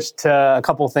to switch to a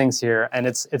couple things here. And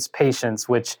it's patience,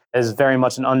 which is very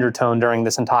much an undertone during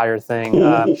this entire thing.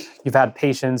 You've had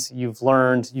patience, you've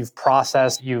learned, you've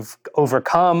processed, you've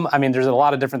overcome. I mean, there's a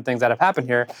lot of different things that have happened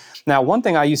here. Now, one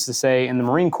thing I used to say in the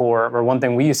Marine Corps, or one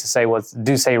thing we used to say was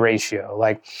do-say ratio.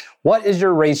 Like, what is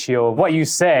your ratio of what you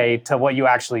say to what you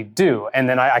actually do? And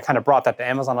then I kind of brought that to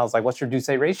Amazon. I was like, what's your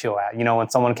do-say ratio at? When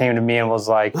someone came to me and was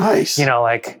like, nice.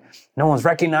 No one's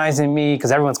recognizing me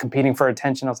because everyone's competing for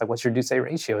attention. I was like, what's your do-say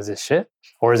ratio? Is this shit?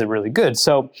 Or is it really good?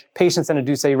 So patience and a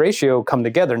do-say ratio come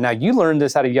together. Now, you learned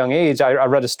this at a young age. I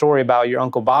read a story about your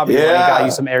Uncle Bobby when he got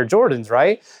you some Air Jordans,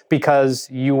 right? Because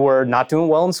you were not doing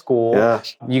well in school. Yeah.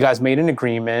 You guys made an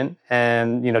agreement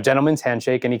and, gentleman's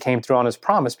handshake, and he came through on his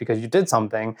promise because you did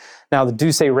something. Now, the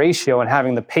do-say ratio and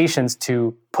having the patience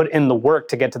to put in the work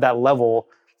to get to that level,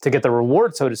 to get the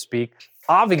reward, so to speak,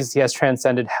 obviously has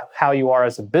transcended how you are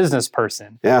as a business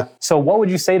person. Yeah. So what would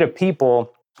you say to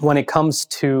people when it comes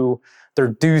to their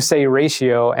do-say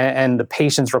ratio and the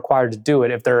patience required to do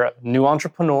it? If they're a new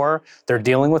entrepreneur, they're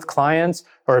dealing with clients,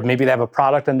 or maybe they have a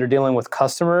product and they're dealing with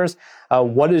customers,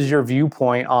 what is your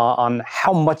viewpoint on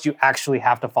how much you actually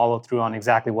have to follow through on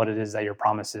exactly what it is that your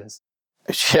promise is?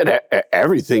 Shit,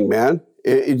 everything, man.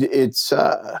 It's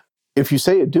if you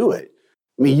say it, do it.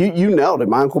 I mean, you nailed it.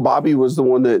 My Uncle Bobby was the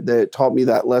one that taught me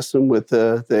that lesson with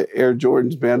the Air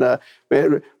Jordans, man.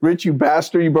 Man, Rich, you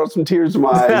bastard, you brought some tears to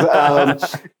my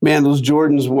eyes. Man, those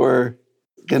Jordans were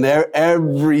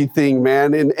everything,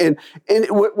 man. And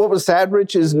what was sad,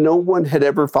 Rich, is no one had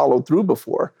ever followed through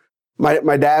before.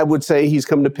 My dad would say he's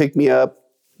coming to pick me up,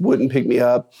 wouldn't pick me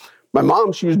up. My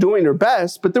mom, she was doing her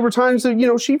best, but there were times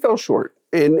that, she fell short.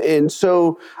 And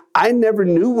so I never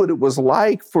knew what it was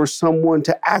like for someone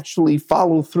to actually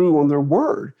follow through on their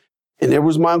word. And there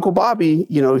was my Uncle Bobby,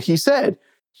 he said,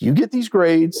 you get these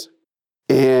grades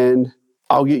and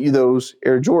I'll get you those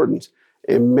Air Jordans.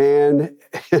 And man,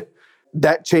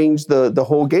 that changed the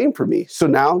whole game for me. So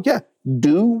now,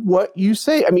 do what you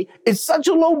say. I mean, it's such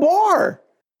a low bar.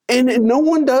 And no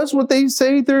one does what they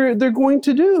say they're going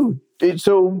to do.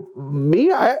 So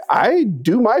me, I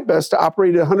do my best to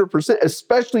operate at 100%,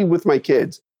 especially with my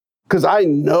kids. Because I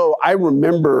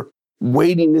remember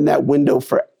waiting in that window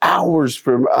for hours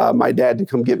for my dad to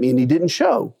come get me, and he didn't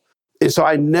show. And so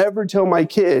I never tell my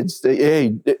kids, that,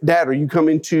 hey, Dad, are you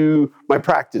coming to my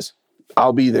practice?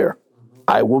 I'll be there.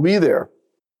 I will be there.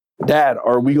 Dad,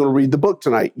 are we going to read the book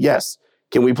tonight? Yes.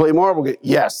 Can we play marble?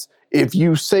 Yes. If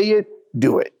you say it,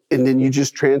 do it. And then you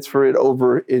just transfer it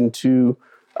over into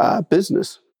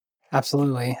business.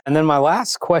 Absolutely. And then my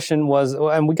last question was,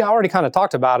 and we already kind of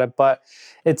talked about it, but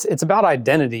it's about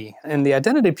identity. And the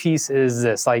identity piece is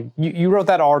this, like you wrote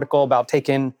that article about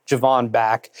taking JeVon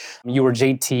back. You were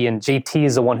JT, and JT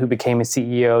is the one who became a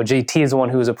CEO. JT is the one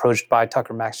who was approached by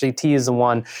Tucker Max. JT is the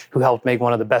one who helped make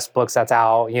one of the best books that's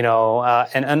out,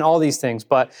 and all these things.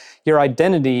 But your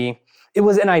identity, it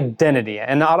was an identity.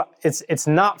 And it's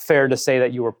not fair to say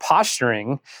that you were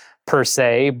posturing per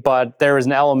se, but there was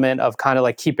an element of kind of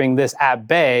like keeping this at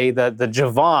bay, the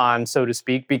JeVon, so to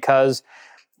speak, because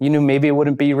you knew maybe it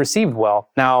wouldn't be received well.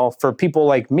 Now, for people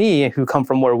like me who come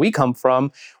from where we come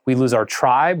from, we lose our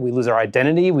tribe, we lose our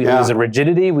identity, we lose the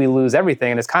rigidity, we lose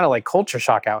everything. And it's kind of like culture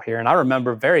shock out here. And I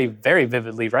remember very, very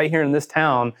vividly right here in this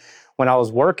town, when I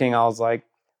was working, I was like,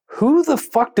 who the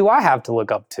fuck do I have to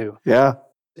look up to? Yeah.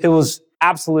 It was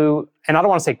absolute, and I don't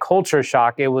want to say culture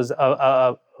shock, it was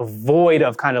a void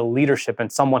of kind of leadership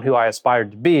and someone who I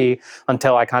aspired to be,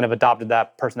 until I kind of adopted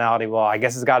that personality. Well, I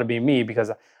guess it's got to be me,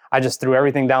 because I just threw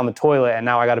everything down the toilet and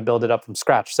now I got to build it up from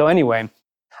scratch. So anyway,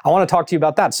 I want to talk to you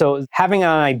about that. So having an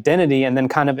identity and then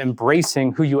kind of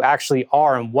embracing who you actually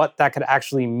are and what that could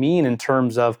actually mean in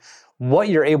terms of what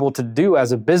you're able to do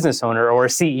as a business owner or a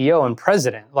CEO and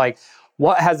president. Like,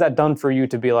 what has that done for you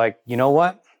to be like, you know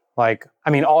what? Like, I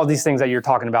mean, all of these things that you're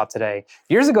talking about today.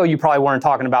 Years ago, you probably weren't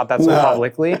talking about that so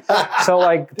publicly. So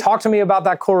like, talk to me about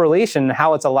that correlation and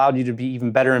how it's allowed you to be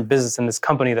even better in business in this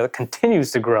company that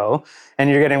continues to grow, and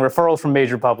you're getting referrals from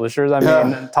major publishers. I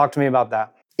mean, talk to me about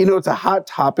that. It's a hot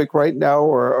topic right now,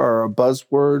 or a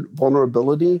buzzword,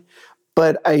 vulnerability.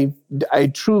 But I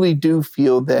truly do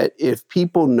feel that if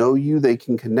people know you, they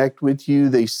can connect with you,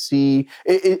 they see,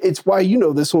 it's why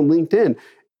this on LinkedIn.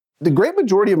 The great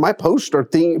majority of my posts are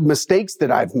mistakes that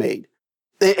I've made.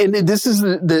 And this is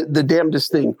the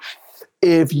damnedest thing.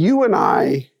 If you and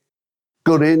I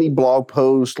go to any blog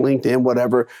post, LinkedIn,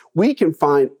 whatever, we can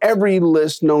find every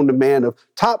list known to man of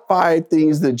top 5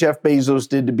 things that Jeff Bezos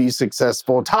did to be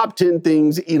successful, top 10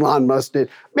 things Elon Musk did.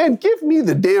 Man, give me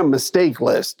the damn mistake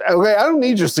list. Okay, I don't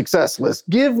need your success list.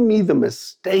 Give me the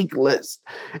mistake list.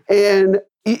 And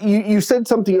you said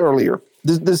something earlier.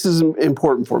 This is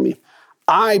important for me.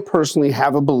 I personally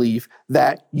have a belief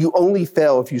that you only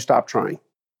fail if you stop trying.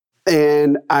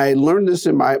 And I learned this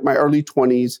in my early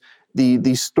 20s.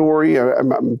 The story,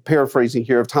 I'm paraphrasing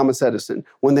here, of Thomas Edison,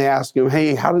 when they asked him,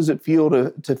 hey, how does it feel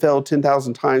to fail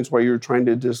 10,000 times while you're trying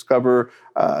to discover,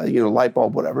 light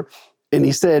bulb, whatever? And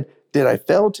he said, did I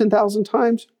fail 10,000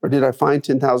 times, or did I find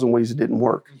 10,000 ways it didn't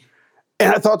work?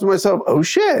 And I thought to myself, oh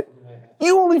shit,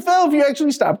 you only fail if you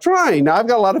actually stop trying. Now, I've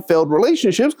got a lot of failed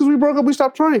relationships because we broke up, we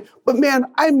stopped trying. But man,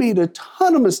 I made a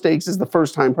ton of mistakes as the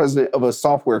first-time president of a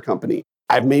software company.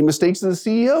 I've made mistakes as a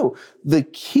CEO. The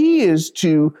key is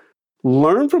to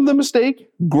learn from the mistake,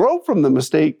 grow from the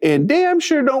mistake, and damn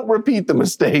sure don't repeat the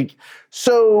mistake.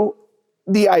 So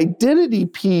the identity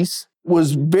piece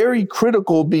was very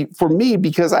critical for me,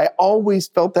 because I always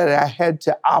felt that I had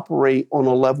to operate on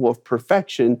a level of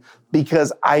perfection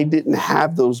because I didn't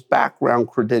have those background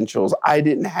credentials. I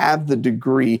didn't have the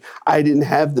degree. I didn't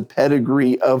have the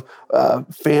pedigree of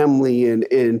family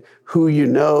and who you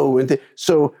know. And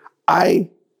so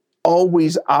I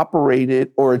always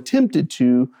operated, or attempted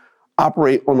to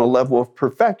operate, on a level of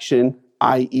perfection,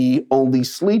 i.e. only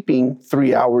sleeping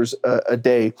 3 hours a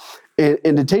day.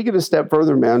 And to take it a step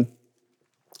further, man,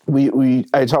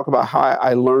 I talk about how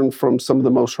I learned from some of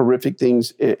the most horrific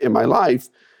things in my life.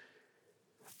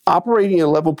 Operating at a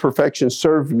level of perfection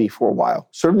served me for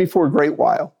a great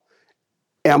while.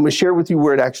 And I'm going to share with you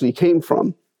where it actually came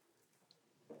from.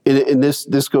 And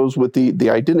this goes with the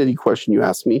identity question you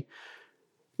asked me.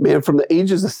 Man, from the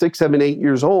ages of 6, 7, 8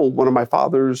 years old, one of my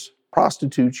father's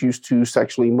prostitutes used to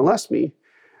sexually molest me.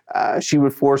 She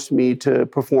would force me to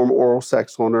perform oral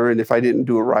sex on her, and if I didn't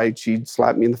do it right, she'd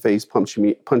slap me in the face, punch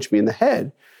me in the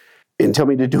head, and tell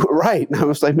me to do it right. And I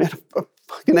was like, man, I'm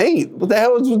fucking 8. What the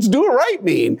hell does do it right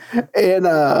mean? And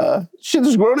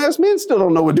this grown-ass men still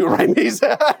don't know what do it right means.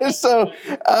 So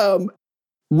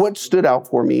what stood out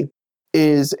for me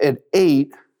is at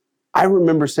 8, I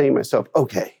remember saying to myself,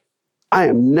 okay, I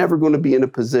am never going to be in a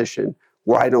position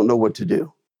where I don't know what to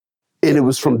do. And it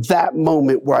was from that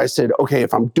moment where I said, okay,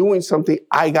 if I'm doing something,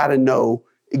 I got to know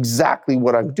exactly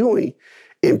what I'm doing.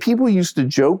 And people used to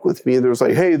joke with me and they was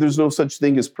like, hey, there's no such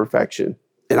thing as perfection.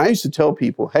 And I used to tell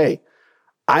people, hey,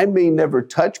 I may never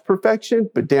touch perfection,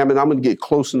 but damn it, I'm going to get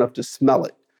close enough to smell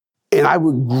it. And I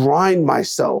would grind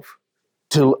myself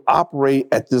to operate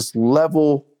at this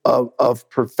level of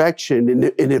perfection.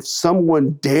 And if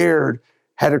someone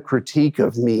had a critique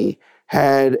of me,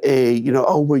 had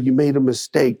well, you made a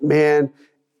mistake, man,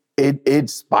 it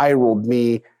spiraled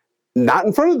me, not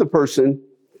in front of the person,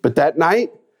 but that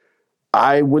night,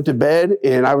 I went to bed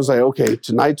and I was like, okay,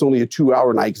 tonight's only a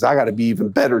 2-hour night because I got to be even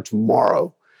better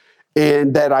tomorrow.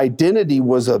 And that identity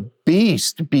was a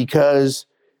beast because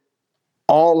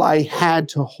all I had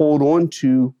to hold on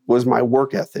to was my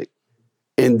work ethic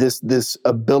and this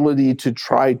ability to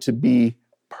try to be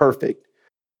perfect.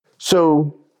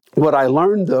 So what I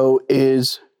learned, though,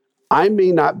 is I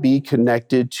may not be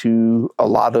connected to a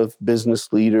lot of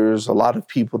business leaders, a lot of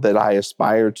people that I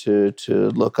aspire to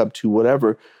look up to,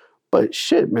 whatever. But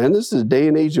shit, man, this is a day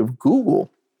and age of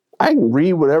Google. I can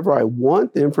read whatever I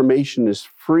want. The information is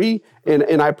free.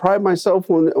 And I pride myself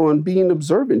on being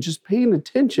observant, just paying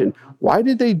attention. Why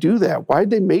did they do that? Why did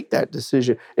they make that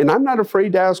decision? And I'm not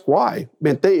afraid to ask why.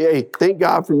 Man, thank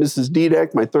God for Mrs.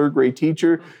 Dudek, my third grade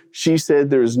teacher. She said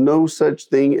there's no such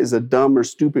thing as a dumb or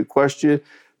stupid question.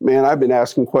 Man, I've been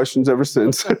asking questions ever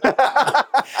since.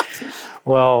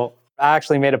 Well, I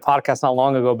actually made a podcast not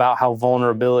long ago about how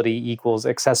vulnerability equals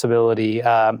accessibility.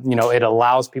 It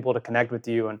allows people to connect with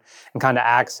you and kind of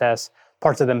access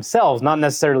parts of themselves, not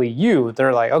necessarily you.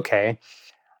 They're like, okay,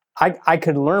 I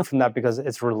could learn from that because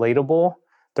it's relatable.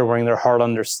 They're wearing their heart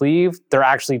on their sleeve. They're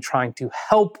actually trying to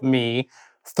help me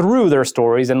through their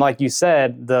stories. And like you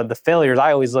said, the failures,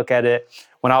 I always look at it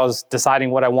when I was deciding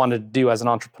what I wanted to do as an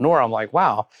entrepreneur. I'm like,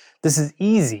 wow, this is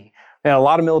easy. And a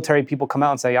lot of military people come out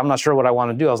and say, I'm not sure what I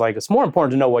want to do. I was like, it's more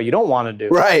important to know what you don't want to do.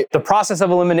 Right. The process of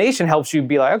elimination helps you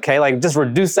be like, okay, like just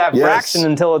reduce that fraction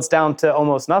until it's down to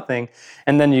almost nothing.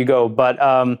 And then you go. But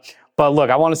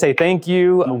look, I want to say thank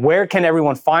you. Where can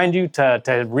everyone find you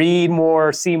to read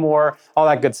more, see more, all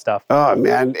that good stuff? Oh,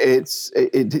 man, it's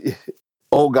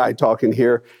old guy talking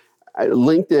here.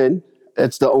 LinkedIn,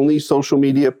 it's the only social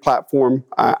media platform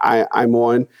I'm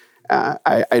on.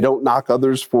 I don't knock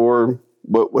others for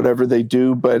whatever they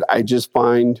do, but I just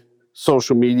find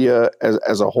social media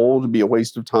as a whole to be a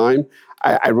waste of time.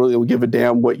 I really don't give a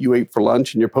damn what you ate for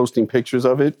lunch and you're posting pictures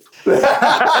of it. Rich,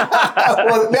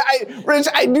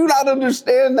 I do not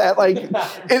understand that. Like,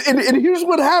 and here's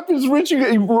what happens, Rich,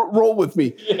 you roll with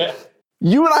me. Yeah.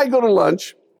 You and I go to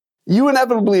lunch. You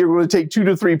inevitably are going to take 2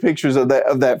 to 3 pictures of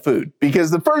that food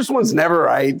because the first one's never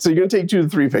right. So you're going to take 2 to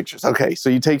 3 pictures. Okay, so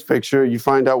you take a picture, you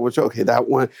find out that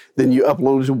one, then you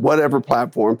upload it to whatever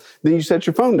platform, then you set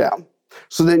your phone down.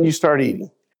 So then you start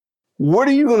eating. What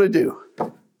are you going to do?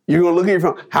 You're going to look at your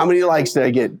phone. How many likes did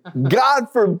I get?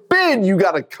 God forbid you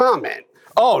got a comment.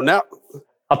 Oh, no.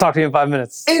 I'll talk to you in 5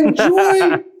 minutes.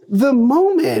 Enjoy the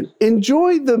moment.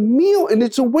 Enjoy the meal. And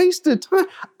it's a waste of time.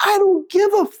 I don't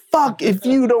give a fuck if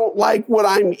you don't like what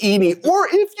I'm eating or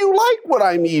if you like what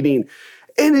I'm eating.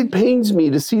 And it pains me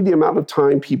to see the amount of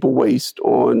time people waste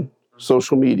on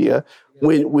social media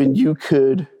when you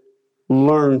could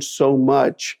learn so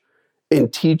much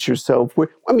and teach yourself.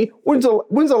 I mean, when's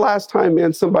the last time,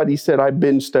 man, somebody said, I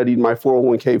binge studied my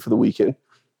 401k for the weekend?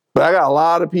 But I got a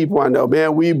lot of people I know,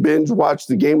 man, we binge watched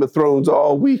the Game of Thrones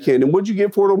all weekend. And what'd you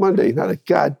get for it on Monday? Not a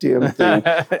goddamn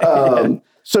thing.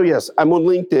 So yes, I'm on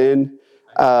LinkedIn.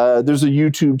 There's a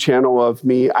YouTube channel of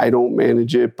me. I don't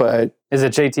manage it, but... Is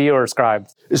it JT or Scribe?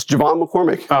 It's JeVon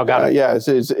McCormick. Oh, got it. Yeah, it's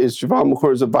JeVon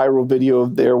McCormick. It's a viral video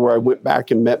there where I went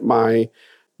back and met my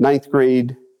 9th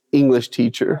grade English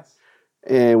teacher.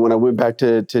 And when I went back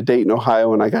to Dayton,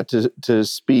 Ohio, and I got to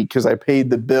speak because I paid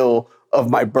the bill of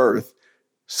my birth.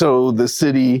 So the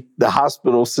city, the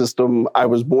hospital system I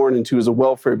was born into as a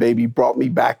welfare baby brought me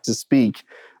back to speak.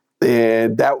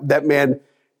 And that man,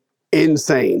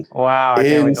 insane. Wow.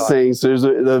 Insane. So there's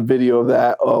a video of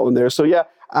that on there. So yeah,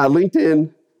 LinkedIn,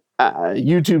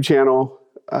 YouTube channel,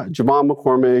 JeVon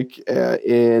McCormick,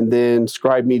 and then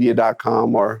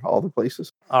scribemedia.com are all the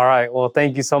places. All right. Well,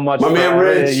 thank you so much. My man,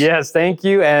 Rich. Yes, thank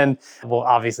you. And we'll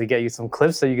obviously get you some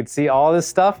clips so you can see all this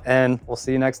stuff, and we'll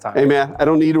see you next time. Hey, man, I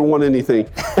don't need or want anything.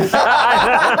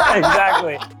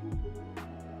 Exactly.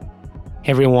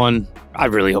 Hey, everyone. I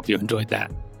really hope you enjoyed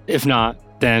that. If not,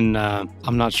 then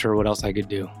I'm not sure what else I could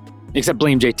do. Except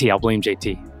blame JT. I'll blame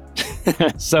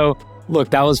JT. So,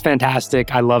 look, that was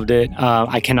fantastic. I loved it.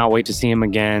 I cannot wait to see him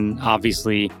again.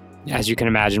 Obviously, as you can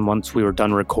imagine, once we were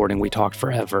done recording, we talked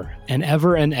forever and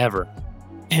ever and ever.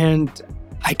 And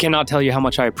I cannot tell you how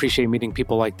much I appreciate meeting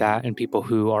people like that and people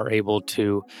who are able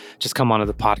to just come onto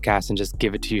the podcast and just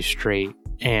give it to you straight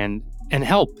and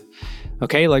help.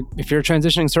 Okay, like if you're a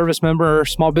transitioning service member or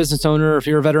small business owner, if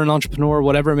you're a veteran entrepreneur,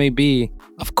 whatever it may be,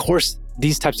 of course,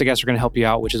 these types of guests are going to help you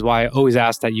out, which is why I always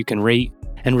ask that you can rate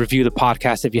and review the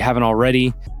podcast if you haven't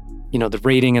already. The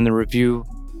rating and the review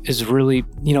is really,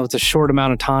 it's a short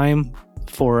amount of time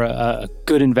for a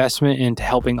good investment into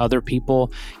helping other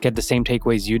people get the same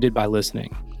takeaways you did by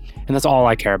listening. And that's all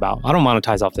I care about. I don't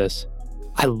monetize off this.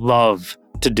 I love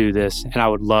to do this, and I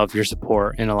would love your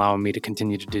support in allowing me to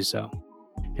continue to do so.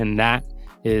 And that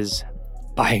is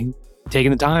by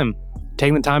taking the time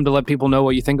to let people know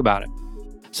what you think about it.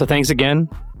 So thanks again.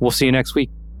 We'll see you next week.